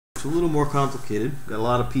looks a little more complicated. Got a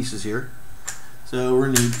lot of pieces here. So we're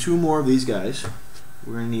going to need 2 more of these guys.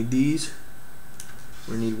 We're going to need these.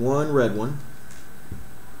 We're going to need 1 red one.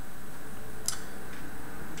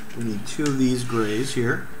 We need 2 of these grays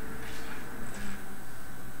here.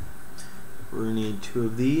 We're going to need 2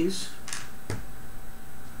 of these.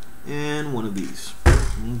 And 1 of these.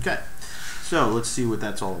 Okay. So let's see what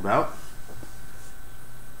that's all about.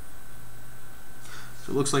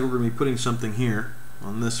 So it looks like we're going to be putting something here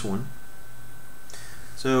on this one.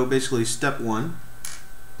 So basically step 1.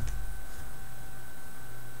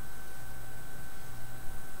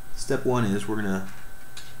 Step 1 is we're going to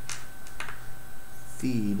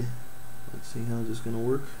feed. Let's see how this is going to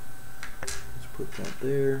work. Let's put that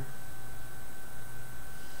there.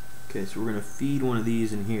 Okay, so we're going to feed one of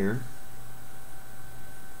these in here.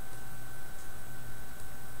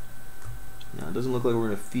 Now it doesn't look like we're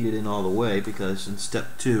going to feed it in all the way because in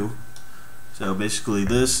step 2, so basically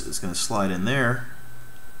this is going to slide in there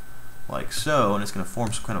like so, and it's going to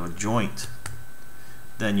form some kind of a joint.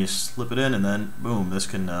 Then you slip it in, and then boom, this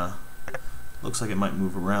can looks like it might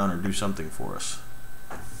move around or do something for us.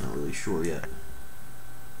 Not really sure yet.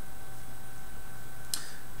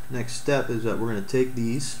 Next step is that we're going to take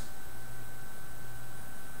these.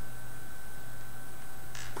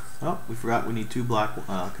 Oh, we forgot we need 2 black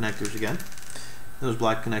connectors again. Those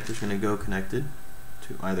black connectors are going to go connected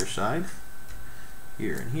to either side,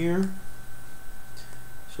 here and here.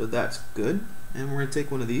 So that's good. And we're going to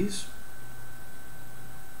take one of these,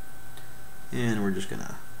 and we're just going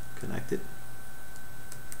to connect it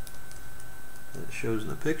as it shows in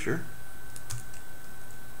the picture.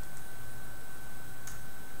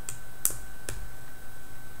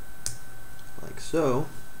 Like so.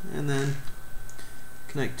 And then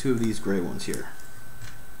connect 2 of these gray ones here.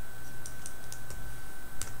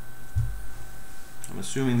 I'm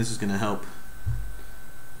assuming this is going to help.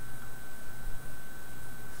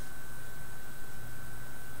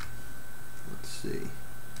 Let's see.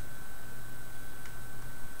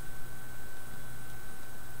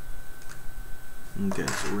 Okay,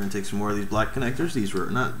 so we're going to take some more of these black connectors. These were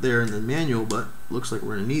not there in the manual, but looks like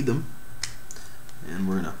we're going to need them. And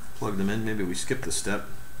we're going to plug them in. Maybe we skipped a step.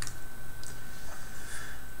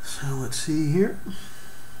 So let's see here.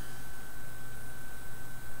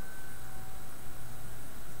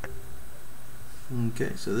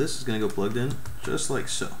 Okay, so this is going to go plugged in just like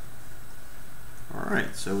so.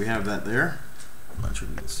 Alright, so we have that there. I'm not sure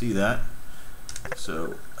if you can see that.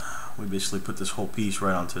 So we basically put this whole piece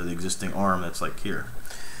right onto the existing arm that's like here.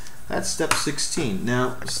 That's step 16.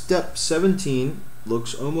 Now step 17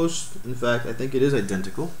 looks almost, in fact I think it is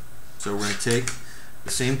identical. So we're going to take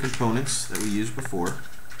the same components that we used before.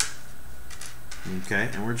 Okay,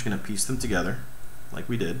 and we're just going to piece them together like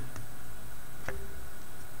we did.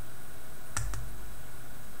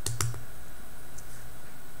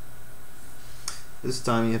 This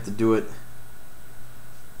time you have to do it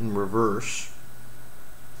in reverse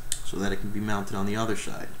so that it can be mounted on the other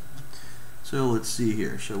side. So let's see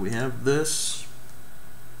here. So we have this.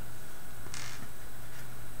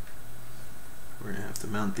 We're going to have to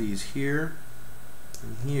mount these here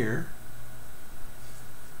and here.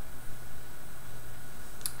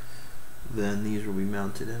 Then these will be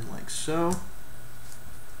mounted in like so.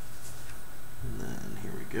 And then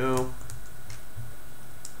here we go.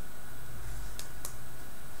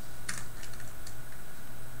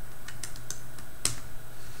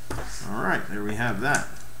 Alright, there we have that.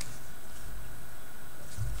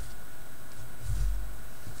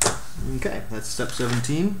 Okay, that's step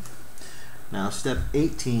 17. Now step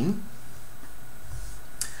 18.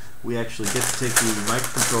 We actually get to take the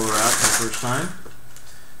microcontroller out for the first time.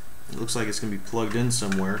 It looks like it's going to be plugged in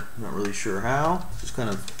somewhere. Not really sure how. Just kind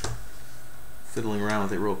of fiddling around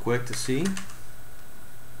with it real quick to see.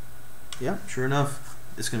 Yeah, sure enough,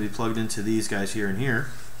 it's going to be plugged into these guys here and here.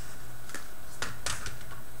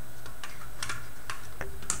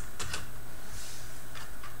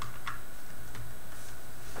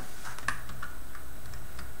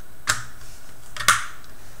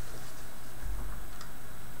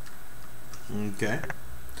 Okay,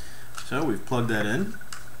 so we've plugged that in.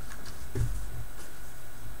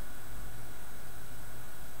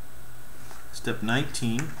 Step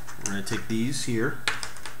 19, we're going to take these here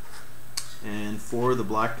and 4 of the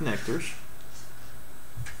black connectors.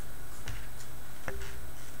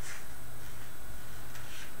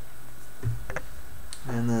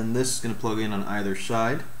 And then this is going to plug in on either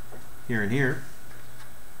side, here and here.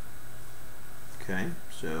 Okay,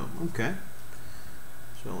 so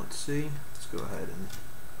let's see. Let's go ahead and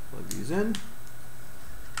plug these in.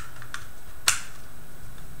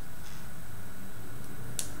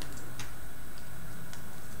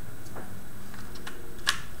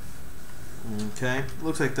 Okay,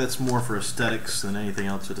 looks like that's more for aesthetics than anything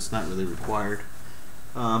else, so it's not really required.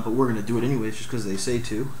 But we're going to do it anyways just because they say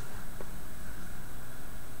to.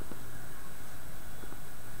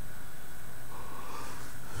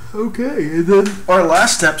 Okay, and then our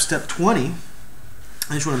last step, step 20.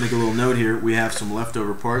 I just want to make a little note here. We have some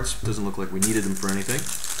leftover parts. Doesn't look like we needed them for anything,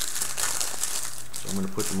 so I'm going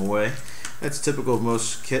to put them away. That's typical of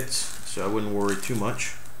most kits, so I wouldn't worry too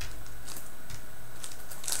much.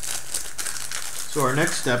 So our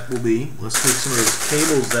next step will be, let's take some of those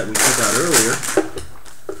cables that we took out earlier.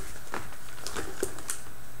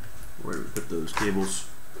 Where do we put those cables?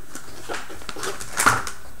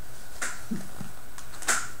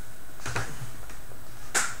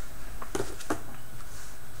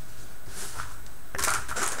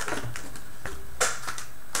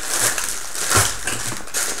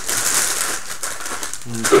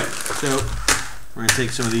 Okay, so we're going to take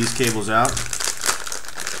some of these cables out,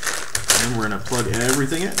 and we're going to plug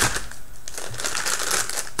everything in.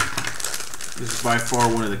 This is by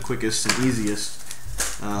far one of the quickest and easiest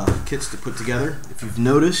kits to put together. If you've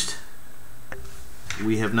noticed,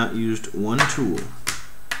 we have not used one tool.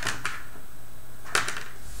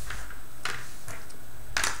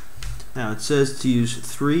 Now it says to use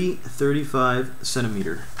 3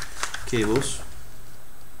 35-centimeter cables.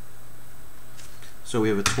 So we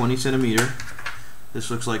have a 20-centimeter. This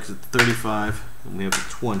looks like it's 35, and we have a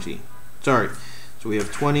 20. Sorry. So we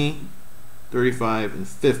have 20, 35, and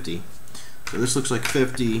 50. So this looks like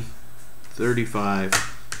 50, 35,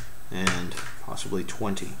 and possibly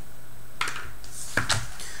 20.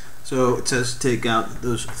 So it says to take out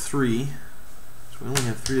those 3. So we only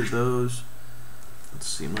have 3 of those. Let's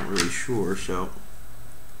see, I'm not really sure. So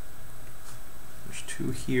there's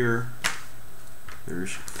 2 here.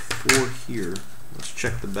 There's 4 here. Let's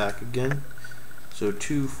check the back again. So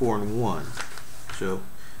 2, 4, and 1. So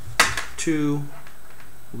 2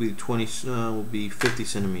 will be 20. Will be 50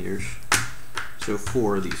 centimeters. So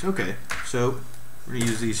 4 of these. Okay. So we're gonna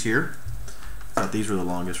use these here. I thought these were the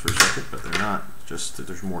longest for a second, but they're not. Just that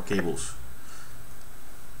there's more cables.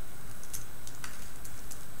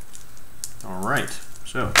 All right.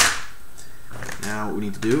 So now what we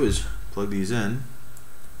need to do is plug these in.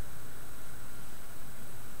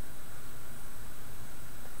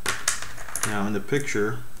 Now in the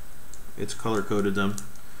picture, it's color-coded them: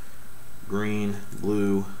 green,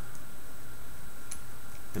 blue,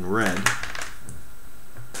 and red.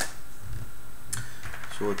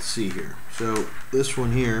 So let's see here. So this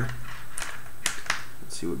one here,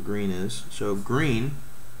 let's see what green is. So green,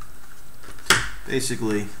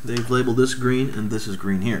 basically they've labeled this green and this is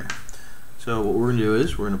green here. So what we're going to do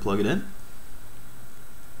is we're going to plug it in.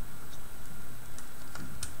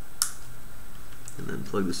 And then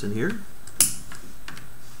plug this in here.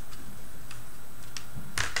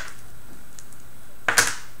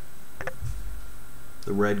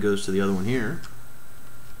 The red goes to the other one here.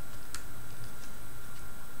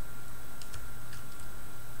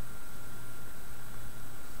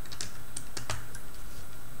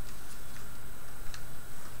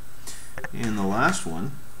 And the last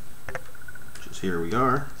one, which is here we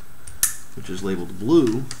are, which is labeled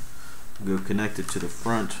blue, will go connected to the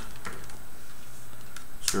front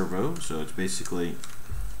servo. So it's basically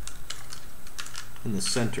in the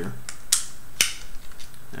center.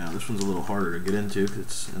 Now this one's a little harder to get into because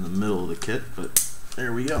it's in the middle of the kit, but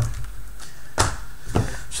there we go.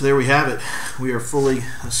 So there we have it. We are fully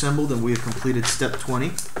assembled and we have completed step 20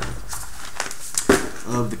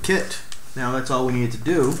 of the kit. Now that's all we needed to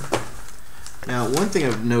do. Now one thing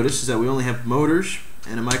I've noticed is that we only have motors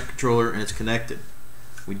and a microcontroller and it's connected.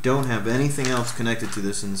 We don't have anything else connected to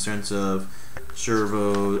this in the sense of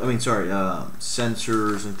sensors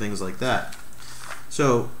and things like that.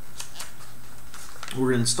 So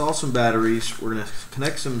we're going to install some batteries, we're going to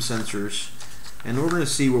connect some sensors, and we're going to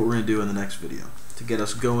see what we're going to do in the next video to get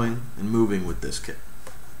us going and moving with this kit.